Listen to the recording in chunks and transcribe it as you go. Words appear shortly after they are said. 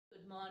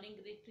morning,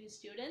 grade 3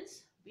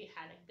 students. We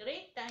had a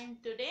great time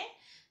today.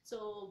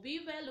 So we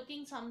were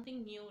looking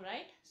something new,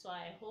 right? So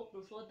I hope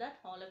before that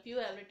all of you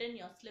have written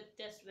your slip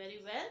test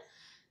very well.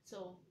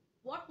 So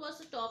what was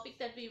the topic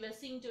that we were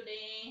seeing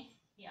today?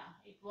 Yeah,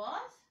 it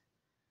was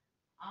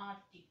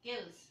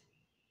articles.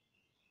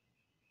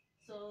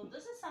 So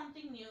this is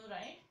something new,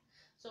 right?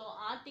 So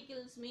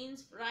articles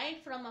means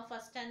right from our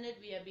first standard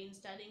we have been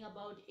studying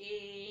about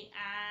a,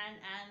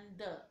 and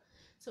the.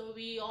 So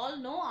we all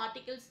know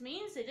articles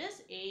means it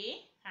is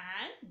a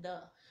and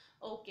the.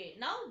 Okay,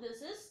 now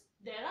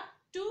there are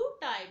two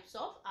types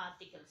of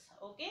articles.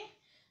 Okay,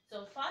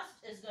 so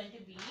first is going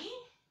to be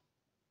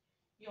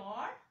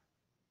your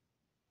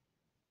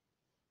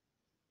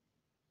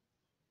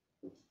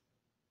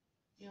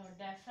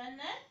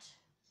definite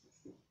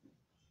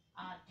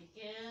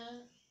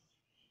article,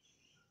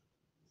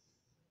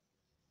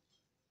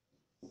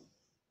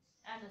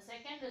 and the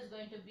second is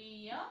going to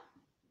be your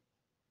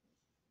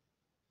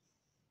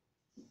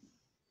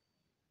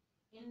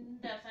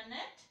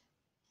indefinite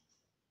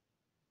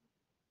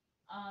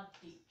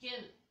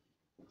article.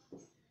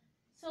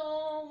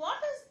 So what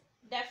is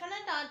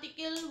definite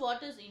article?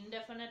 What is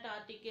indefinite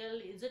article?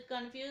 Is it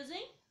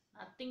confusing?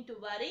 Nothing to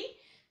worry.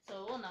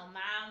 So now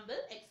ma'am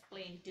will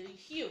explain to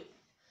you.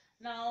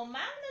 Now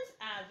ma'am is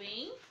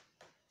having,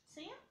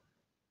 see,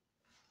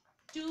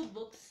 two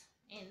books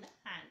in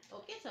hand.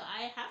 Okay, so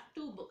I have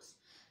two books.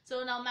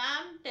 So now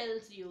ma'am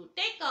tells you,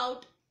 take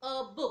out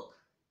a book.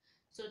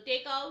 So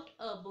take out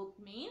a book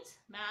means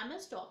ma'am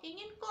is talking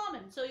in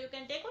common. So you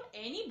can take out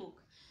any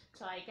book.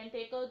 So I can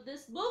take out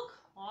this book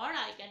or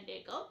I can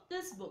take out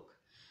this book.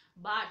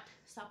 But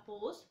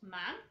suppose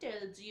ma'am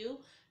tells you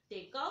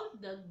take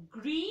out the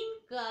green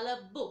color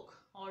book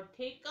or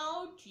take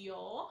out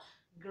your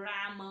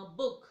grammar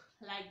book.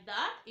 Like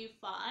that, if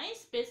I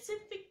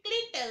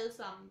specifically tell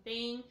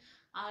something,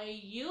 I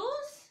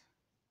use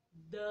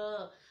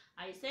the.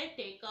 I said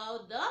take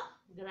out the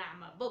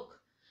grammar book.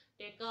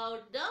 Take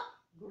out the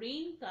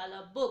green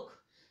color book.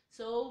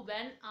 So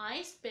when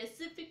I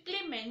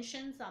specifically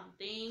mention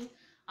something,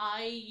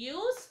 I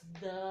use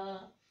the,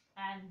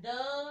 and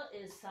the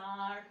is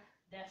our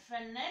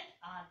definite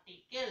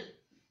article.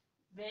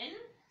 When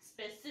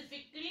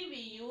specifically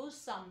we use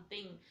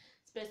something,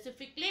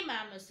 specifically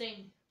ma'am is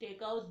saying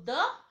take out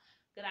the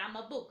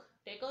grammar book,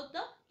 take out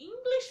the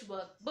English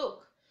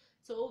workbook.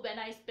 So when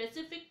I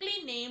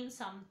specifically name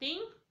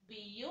something, we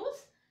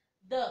use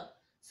the.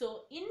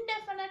 So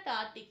indefinite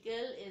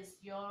article is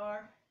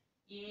your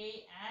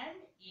a and.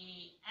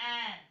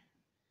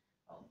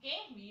 Okay,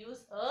 we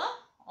use a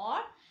or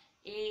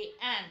a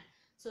and.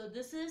 So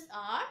this is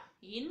our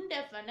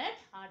indefinite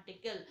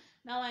article.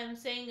 Now I am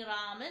saying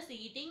Ram is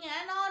eating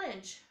an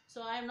orange.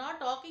 So I am not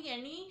talking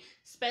any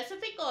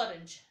specific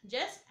orange,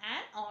 just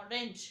an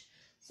orange.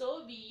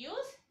 So we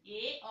use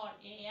a or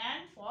a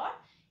and for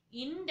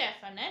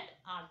indefinite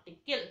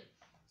article.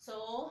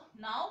 So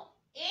now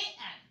a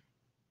and.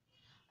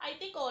 I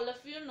think all of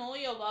you know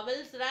your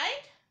vowels,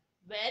 right?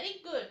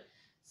 Very good.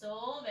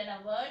 So when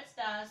a word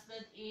starts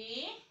with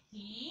A,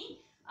 E,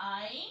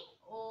 I,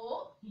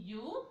 O,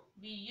 U,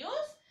 we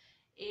use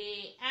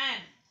a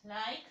and.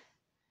 Like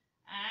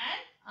an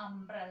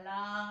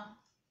umbrella,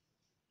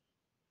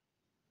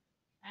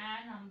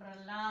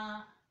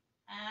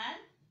 an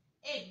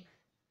egg.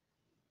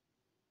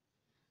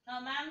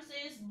 Now ma'am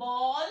says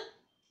ball.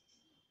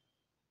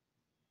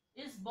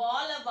 Is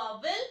ball a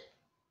vowel?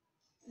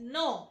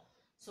 No.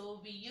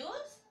 So we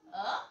use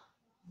a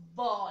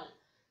ball.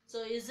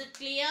 So is it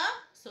clear?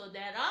 So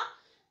there are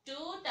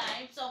two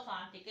types of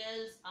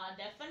articles, a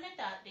definite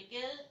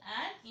article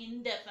and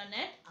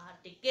indefinite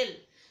article.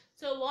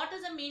 So what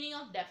is the meaning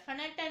of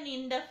definite and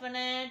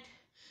indefinite?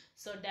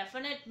 So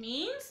definite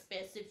means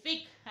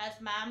specific. As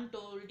ma'am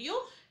told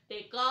you,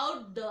 take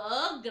out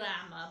the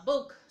grammar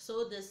book.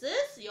 So this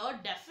is your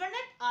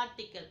definite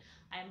article.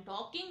 I am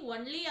talking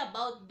only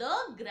about the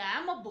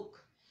grammar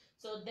book.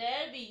 So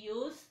there we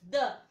use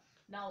the.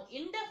 Now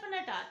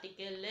indefinite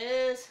article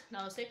is,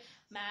 now say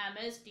ma'am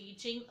is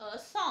teaching a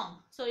song.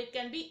 So it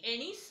can be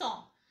any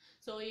song.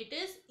 So it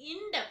is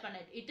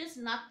indefinite. It is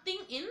nothing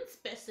in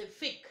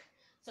specific.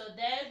 So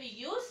there we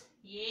use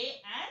a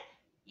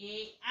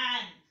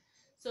and.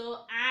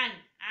 So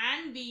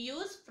and we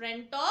use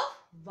front of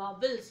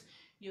vowels.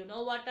 You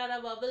know what are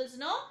our vowels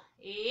now?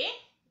 A,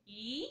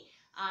 E,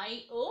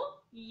 I, O,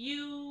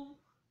 U.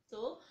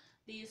 So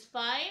these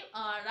five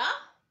are our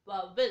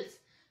vowels.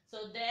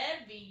 So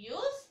there we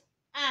use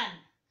and.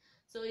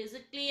 So is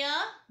it clear?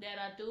 There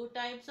are two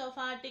types of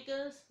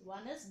articles.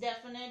 One is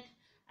definite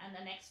and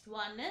the next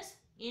one is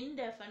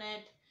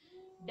indefinite.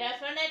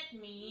 Definite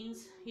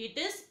means it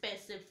is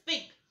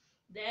specific.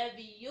 There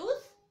we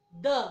use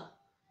the.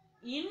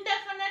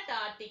 Indefinite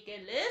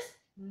article is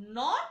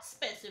not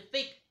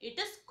specific. It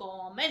is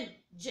common,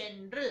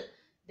 general.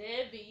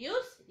 There we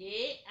use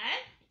a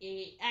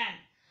and.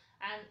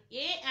 And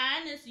a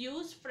and is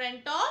used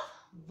front of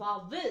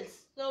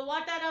vowels. So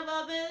what are our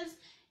vowels?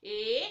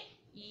 A,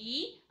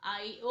 E,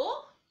 I,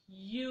 O,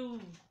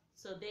 U.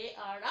 So they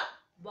are our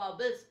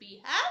vowels.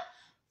 We have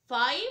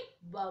 5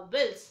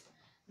 vowels.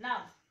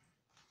 Now,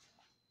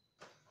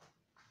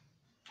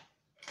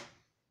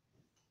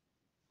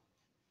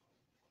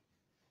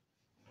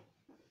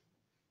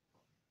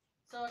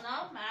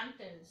 now ma'am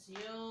tells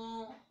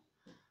you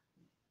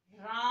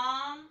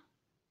Ram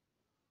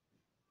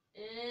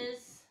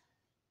is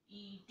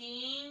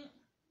eating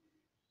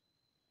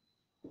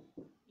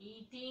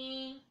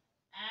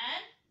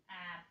an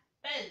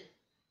apple.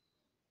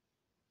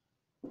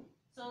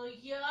 So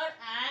here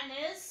an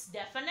is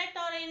definite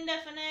or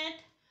indefinite?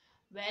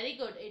 Very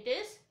good. It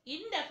is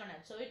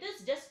indefinite. So it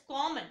is just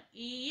common.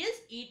 He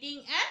is eating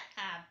an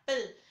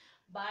apple.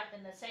 But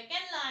in the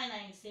second line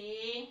I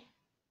say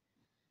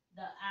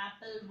the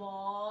apple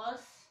was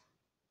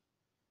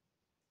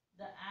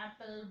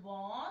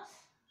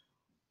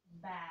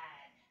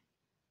bad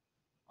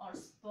or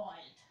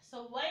spoiled.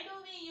 So why do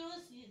we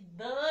use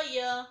the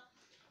here?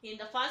 In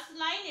the first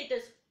line it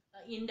is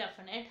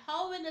indefinite.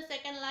 How in the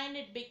second line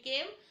it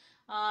became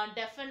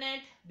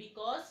definite?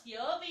 Because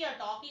here we are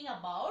talking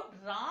about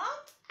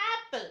Ram's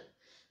apple.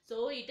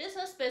 So it is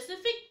a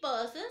specific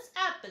person's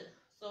apple.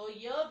 So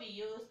here we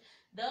use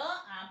the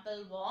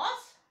apple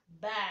was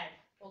bad.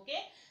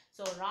 Okay.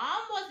 So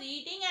Ram was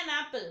eating an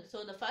apple.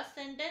 So the first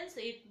sentence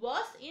it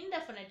was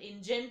indefinite.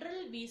 In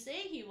general we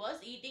say he was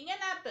eating an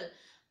apple.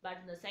 But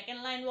in the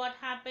second line what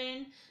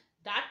happened?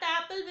 That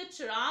apple which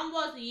Ram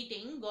was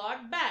eating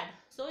got bad.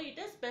 So it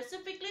is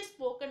specifically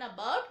spoken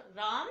about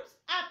Ram's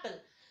apple.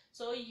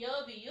 So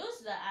here we use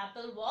the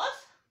apple was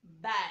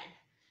bad.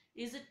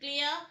 Is it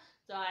clear?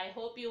 So I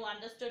hope you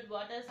understood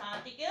what is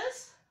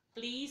articles.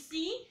 Please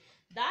see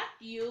that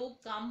you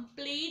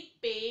complete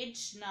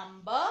page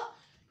number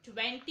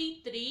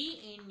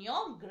 23 in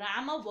your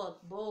grammar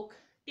workbook.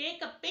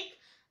 Take a pic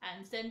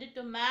and send it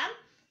to ma'am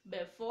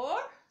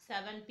before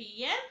 7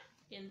 p.m.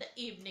 in the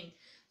evening.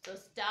 So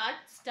start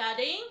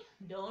studying.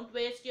 Don't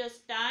waste your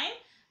time.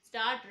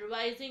 Start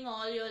revising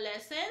all your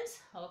lessons.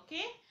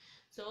 Okay.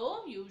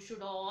 So you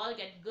should all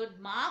get good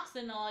marks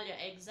in all your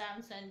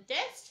exams and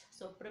tests.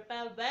 So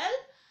prepare well.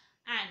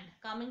 And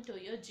coming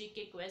to your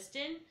GK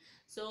question.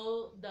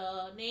 So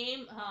the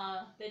name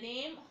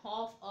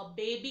of a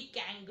baby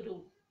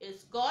kangaroo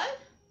is called.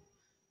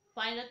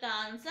 Find out the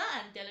answer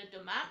and tell it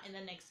to ma'am in the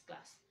next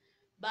class.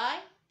 Bye.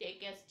 Take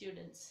care,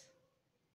 students.